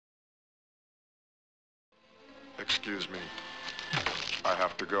Excuse me. I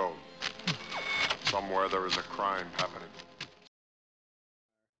have to go. Somewhere there is a crime happening.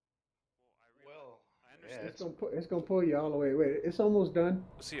 Well, It's gonna pull you all the way. Wait, it's almost done.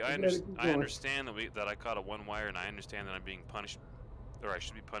 See, I understand that I caught a one wire, and I understand that I'm being punished, or I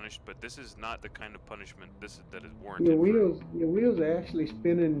should be punished. But this is not the kind of punishment that is warranted. Your wheels are actually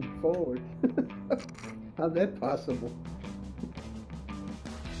spinning forward. How's that possible?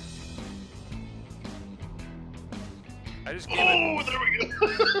 I just gave oh, there we go.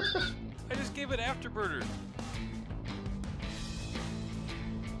 I just gave it afterburner.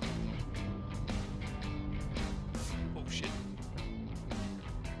 Oh shit!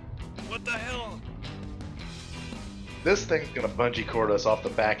 What the hell? This thing's gonna bungee cord us off the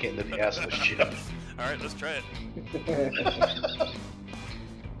back end of the ass of the ship. All right, let's try it.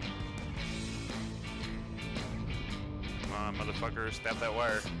 Come on, motherfucker, stab that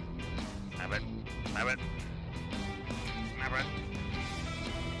wire. Snap it. Snap it. Snap it.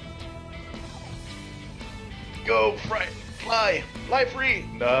 Go, fly free.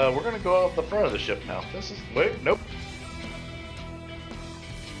 No, we're gonna go out the front of the ship now. Wait, nope.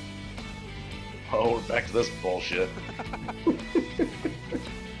 Oh, we're back to this bullshit. What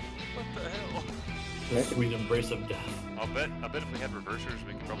the hell? Sweet embrace of death. I'll bet if we had reversers,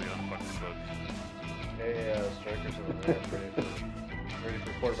 we could probably unfuck this boat. Hey, strikers over there, ready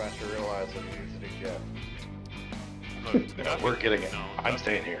for quartermaster to realize that he needs a new jet. Look, No, Duffy, we're getting it. no, I'm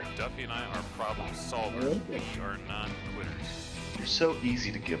staying here. Duffy and I are problem solvers. We are not quitters. You're so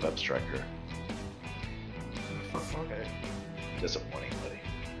easy to give up, Striker. Okay. Disappointing, buddy.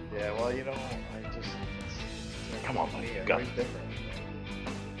 Yeah, well, you know, I just... Come on, buddy. Yeah, Got it's it. different.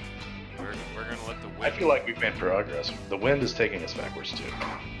 We're gonna let the wind. I feel like we've made progress. The wind is taking us backwards, too.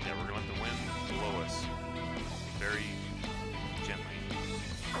 Yeah, we're gonna let the wind blow us very gently.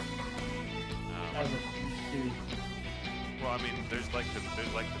 Well, I mean, there's like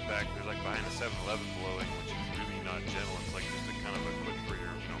behind the 7-Eleven blowing, which is really not gentle. It's like just a kind of a quick for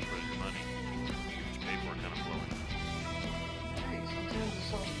your, for your money, get what you pay for kind of blowing.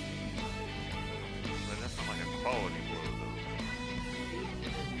 But that's not like a quality blow, though.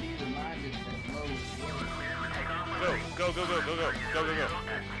 Go, go, go, go, go, go, go, go, go.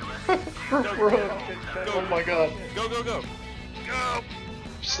 Go. Oh my god. Go, go, go. Go!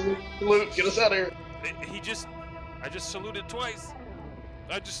 Salute, get us out of here. I just saluted twice.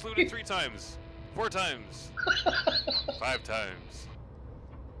 I just saluted 3 times. 4 times. 5 times.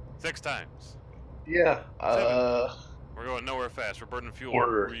 6 times. Yeah, 7. We're going nowhere fast. We're burning fuel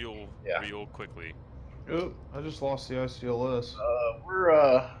real quickly. Oop, I just lost the ICLS.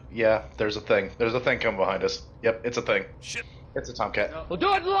 Yeah, there's a thing. There's a thing coming behind us. Yep, it's a thing. Shit. It's a Tomcat. We'll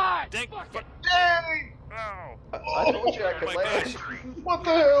do it live! Dang. Dang! Oh. I told you I could my land. What the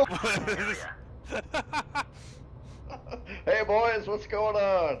hell? Hey boys, what's going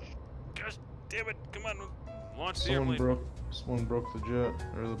on? Gosh damn it. Come on. Launch the airplane. Someone broke the jet,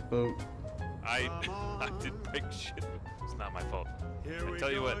 or the boat. I didn't break shit. It's not my fault. I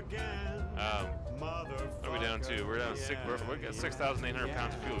tell you what. What are we down to? We're down we got 6,800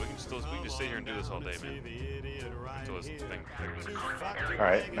 pounds of fuel. We can just sit here and do this all day, man. Until this thing figures.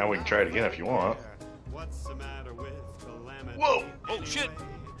 Alright, now we can try it again if you want. Whoa! Oh shit!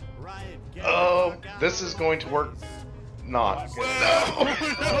 Oh, this is going to work. Not.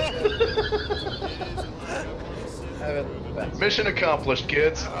 Mission accomplished,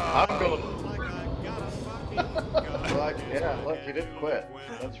 kids. I'm going. Yeah, look, we didn't quit.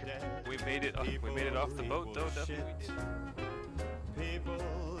 That's We made it off the boat, though. Definitely.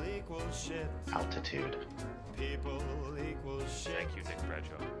 Altitude. Thank you, Nick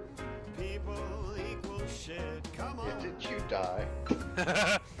Bradshaw. Yeah, did you die?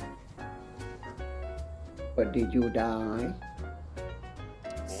 But did you die?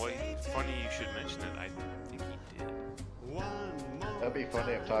 Boy, funny you should mention it. I think he did. That'd be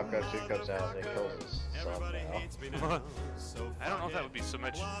funny if Top Gun 2 comes out and he kills his son now. I don't know if that would be so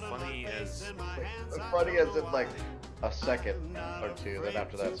much funny as... Funny as in like a second or two, then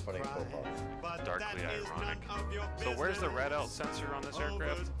after that's funny full pop. darkly ironic. So where's the rat out sensor on this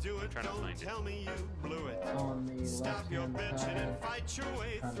aircraft? I'm trying to find it. On the left-hand side.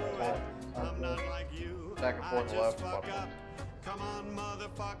 On the top. Back and forth left. That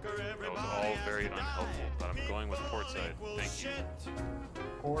was all very unhelpful, but I'm going with port side. Thank you.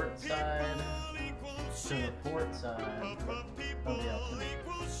 Port side. To the port side of the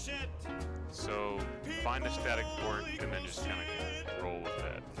altitude. So find a static port and then just kind of roll with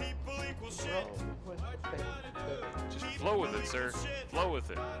that. Just flow with it, sir. Flow with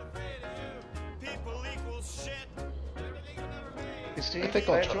it.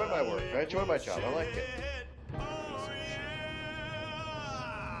 I enjoy my work. I enjoy my job. I like it.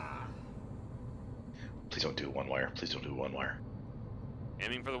 wire. Please don't do one wire.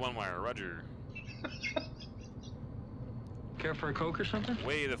 Aiming for the one wire, Roger. Care for a Coke or something?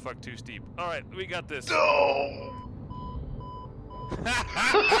 Way the fuck too steep. Alright, we got this. No!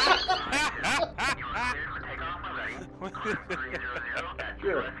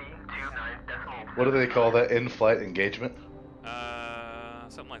 What do they call that? In-flight engagement?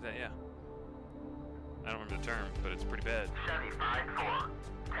 Something like that, yeah. I don't remember the term, but it's pretty bad. Chevy 5-4.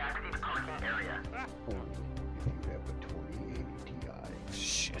 Taxi to parking area. If you have a 2080 Ti.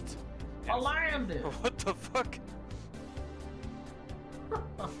 Shit. I landed! What the fuck?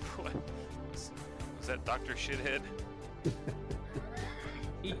 What? Was that Dr. Shithead?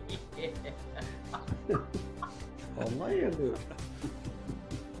 I landed.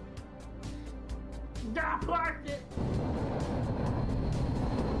 I parked it!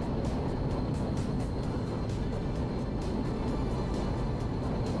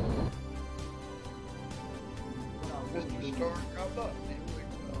 Mr. Stark, I'm not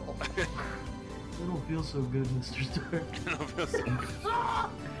feeling well. It don't feel so good, Mr. Stark. I don't feel so good.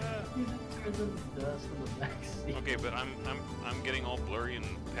 He just turns into dust in the backseat. Okay, but I'm getting all blurry and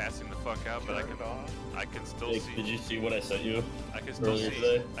passing the fuck out, but I can still Jake, see. did you see what I sent you? I can still earlier see.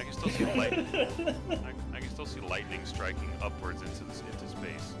 today? I can still see light. I can still see lightning striking upwards into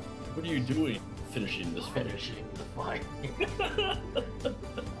space. What are you doing finishing this fight? Finishing the fight.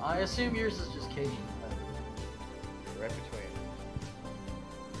 I assume yours is just Cajun. Right between.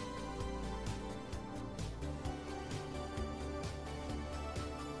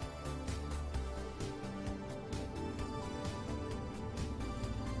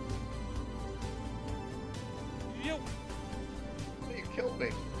 Yo! You killed me.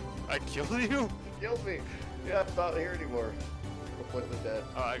 I killed you? Killed me. Yeah, I'm not here anymore. Completely dead.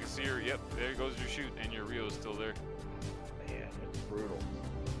 Oh, I can see her. Yep, there goes your chute, and your Rio's still there. Man, it's brutal.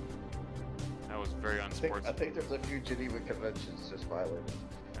 That was very I unsportsmanlike. think there's a few Geneva conventions just violated.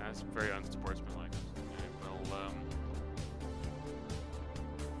 That's very unsportsmanlike. Alright, well,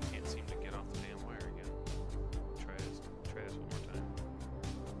 can't seem to get off the damn wire again. Try this one more time.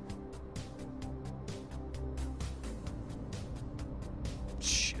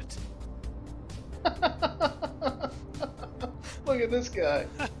 Shit. Look at this guy.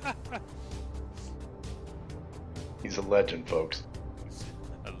 He's a legend, folks.